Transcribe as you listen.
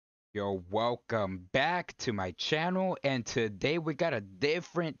Yo, welcome back to my channel, and today we got a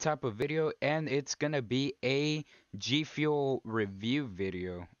different type of video, and it's gonna be a G Fuel review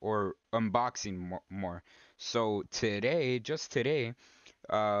video or unboxing more. So today, just today,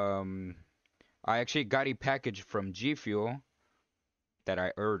 um, I actually got a package from G Fuel that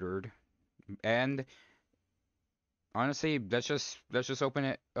I ordered, and honestly, let's just open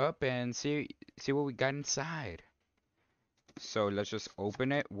it up and see what we got inside. So let's just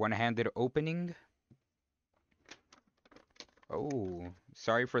open it, one-handed opening. Oh,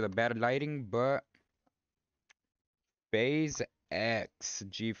 sorry for the bad lighting, but FaZe X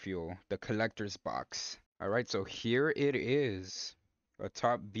G Fuel, the collector's box. Alright, so here it is. A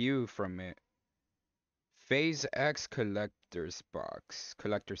top view from it. FaZe X collector's box.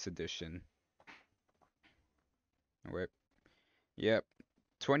 Collector's edition. Wait. Yep.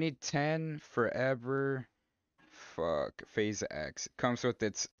 2010 forever. Fuck. FaZe X. Comes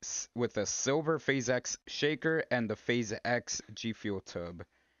with with a silver FaZe X shaker and the FaZe X G Fuel tub.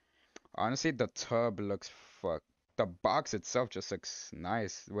 Honestly, the tub looks fuck. The box itself just looks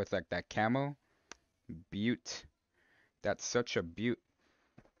nice with like that camo. Beaut. That's such a beaut.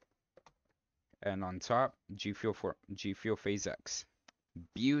 And on top, G Fuel Phase X.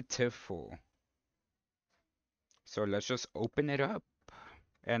 Beautiful. So let's just open it up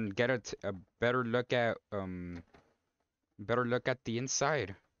and get a better look at the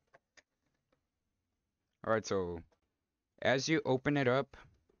inside. All right, so as you open it up,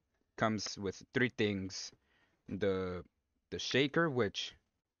 comes with three things. The the shaker, which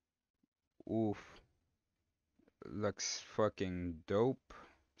oof, looks fucking dope.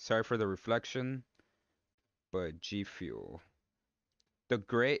 Sorry for the reflection, but G Fuel.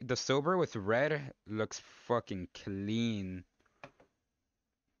 The silver with red looks fucking clean.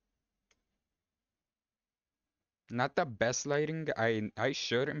 Not the best lighting. I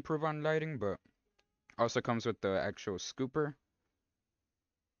should improve on lighting, but also comes with the actual scooper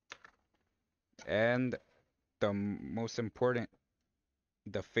and most important,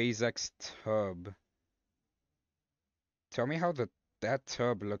 the FaZe X tub. Tell me how that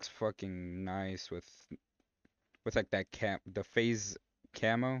tub looks fucking nice with like that the FaZe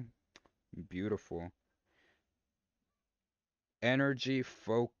camo. Beautiful. Energy,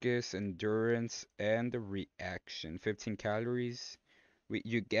 focus, endurance, and the reaction. 15 calories.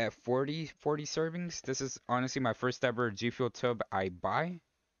 You get 40 servings. This is honestly my first ever G Fuel tub I buy.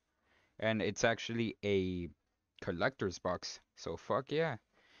 And it's actually a collector's box. So fuck yeah.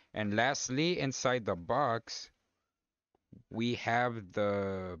 And lastly, inside the box, we have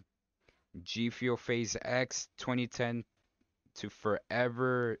the G Fuel Phase X 2010 to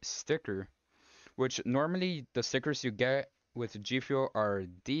forever sticker. Which normally the stickers you get with G Fuel are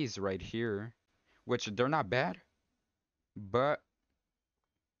these right here, which they're not bad, but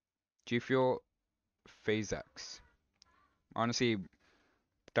G Fuel Phase X. Honestly,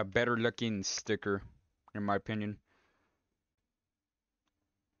 the better looking sticker, in my opinion.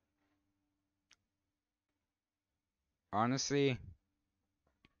 Honestly,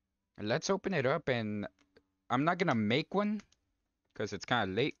 let's open it up, and I'm not gonna make one because it's kind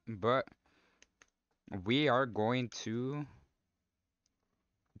of late, but we are going to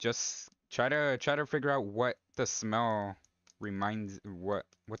just try to figure out what the smell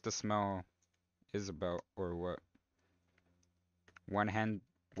what the smell is about, or what one hand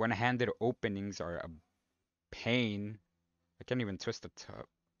one-handed openings are a pain. I can't even twist the top.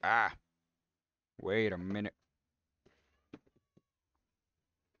 Ah, wait a minute.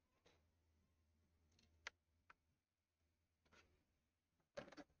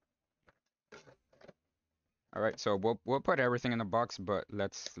 All right, so we'll put everything in the box, but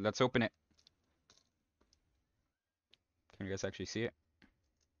let's open it. Can you guys actually see it?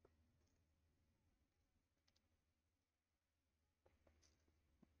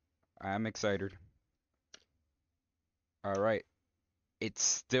 I'm excited. All right, it's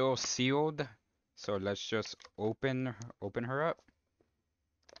still sealed, so let's just open her up.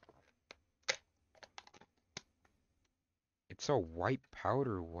 It's a white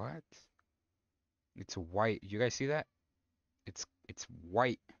powder. What? It's white. You guys see that? It's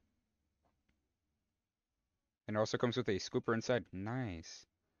white. And it also comes with a scooper inside. Nice.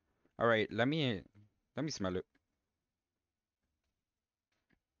 All right, let me smell it.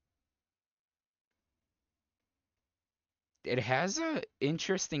 It has a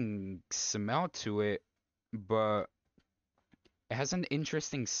interesting smell to it, but it has an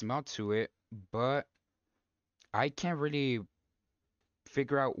interesting smell to it, but I can't really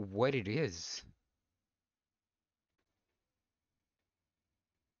figure out what it is.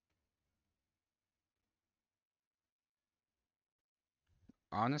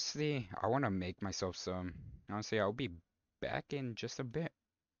 Honestly, I want to make myself some. Honestly, I'll be back in just a bit.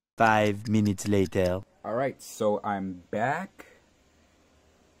 5 minutes later. Alright, so I'm back.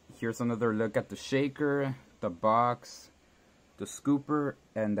 Here's another look at the shaker, the box, the scooper,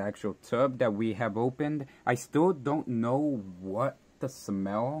 and the actual tub that we have opened. I still don't know what the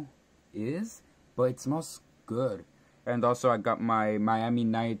smell is, but it smells good. And also I got my Miami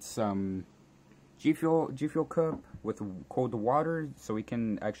Nights G Fuel cup with cold water, so we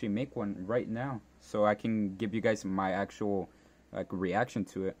can actually make one right now. So I can give you guys my actual like reaction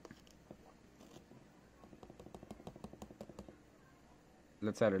to it.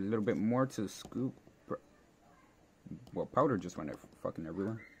 Let's add a little bit more to the scoop. Well, powder just went fucking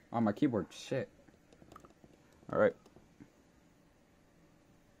everywhere. On my keyboard, shit. Alright.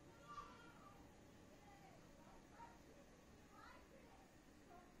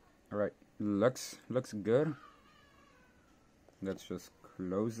 Alright, looks good. Let's just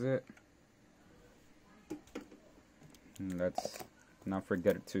close it. And let's not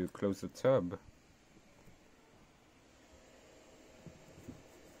forget to close the tub.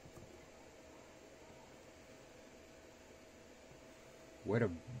 What a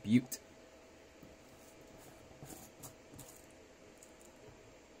beaut.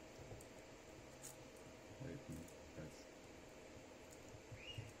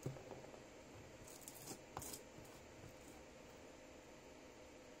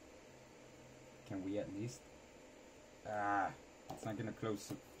 Can we at least... it's not gonna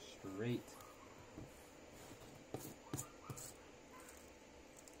close straight.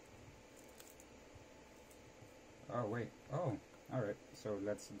 Oh, wait. Oh, alright. So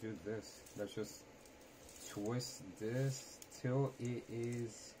let's do this. Let's just twist this till it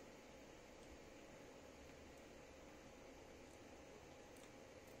is...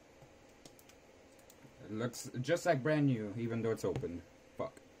 It looks just like brand new, even though it's open.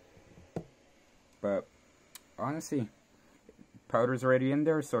 Fuck. But honestly, powder's already in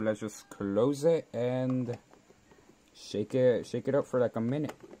there, so let's just close it and shake it up for like a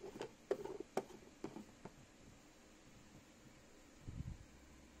minute.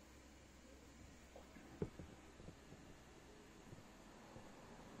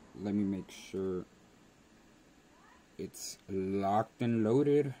 Let me make sure it's locked and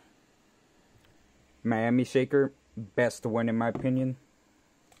loaded. Miami shaker, best one in my opinion.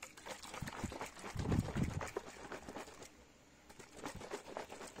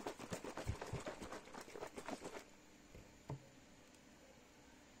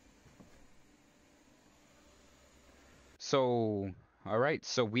 So, alright,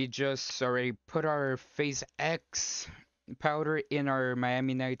 so we just already put our FaZe X powder in our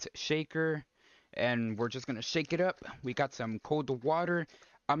Miami Nights shaker, and we're just gonna shake it up. We got some cold water.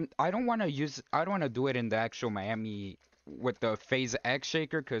 I don't want to do it in the actual Miami with the FaZe X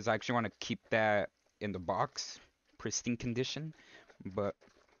shaker, because I actually want to keep that in the box, pristine condition. But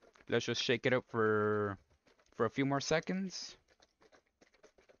let's just shake it up for a few more seconds.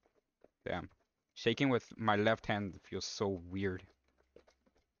 Damn. Shaking with my left hand feels so weird.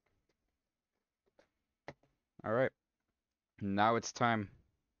 Alright, now it's time.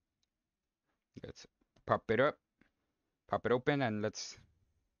 Let's pop it up, pop it open, and let's...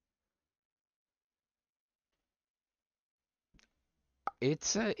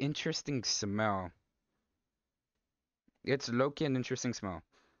 It's an interesting smell. It's low-key an interesting smell.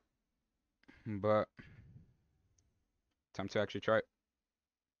 But, time to actually try it.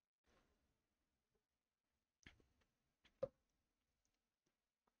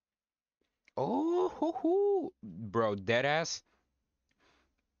 Oh, hoo, hoo. Bro, deadass.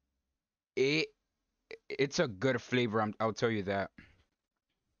 It it's a good flavor. I'll tell you that.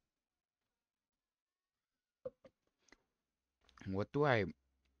 What do I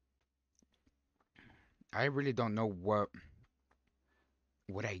really don't know what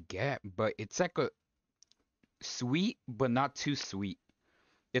I get, but it's like a sweet, but not too sweet.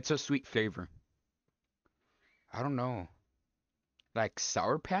 It's a sweet flavor. I don't know. Like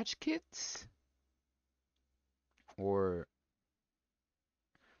Sour Patch Kids? Or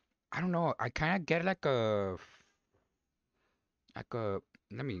I don't know. I kind of get like a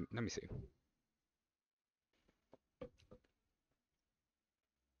let me see.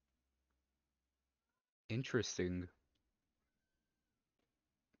 Interesting.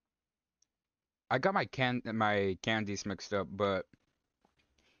 I got my candies mixed up, but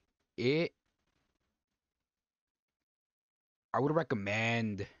it I would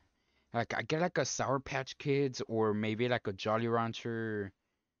recommend like I get like a Sour Patch Kids or maybe like a Jolly Rancher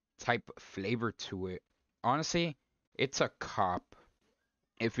type flavor to it. Honestly, it's a cop.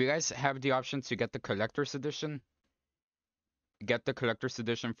 If you guys have the option to get the collector's edition, get the collector's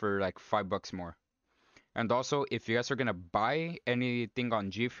edition for like $5 more. And also, if you guys are gonna buy anything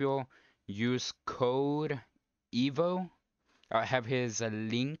on G Fuel, use code EVO. I have his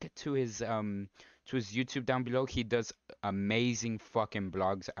link to his YouTube down below. He does amazing fucking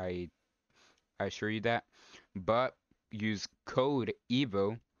blogs. I assure you that. But use code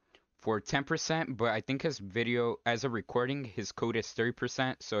EVO for 10%, but I think his video, as a recording, his code is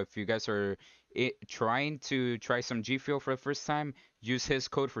 30%. So if you guys are trying to try some G Fuel for the first time, use his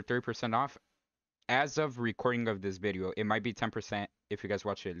code for 30% off. As of recording of this video, it might be 10% if you guys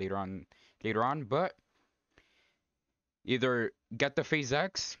watch it later on, but either get the FaZe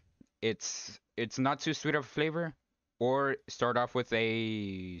X, it's not too sweet of a flavor, or start off with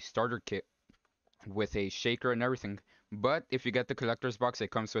a starter kit with a shaker and everything. But if you get the collector's box,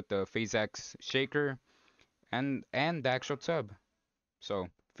 it comes with the FaZe X shaker and the actual tub. So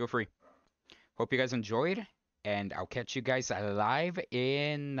feel free. Hope you guys enjoyed, and I'll catch you guys live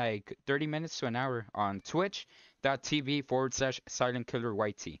in like 30 minutes to an hour on twitch.tv/SilentKiller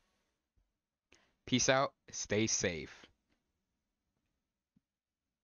YT. Peace out. Stay safe.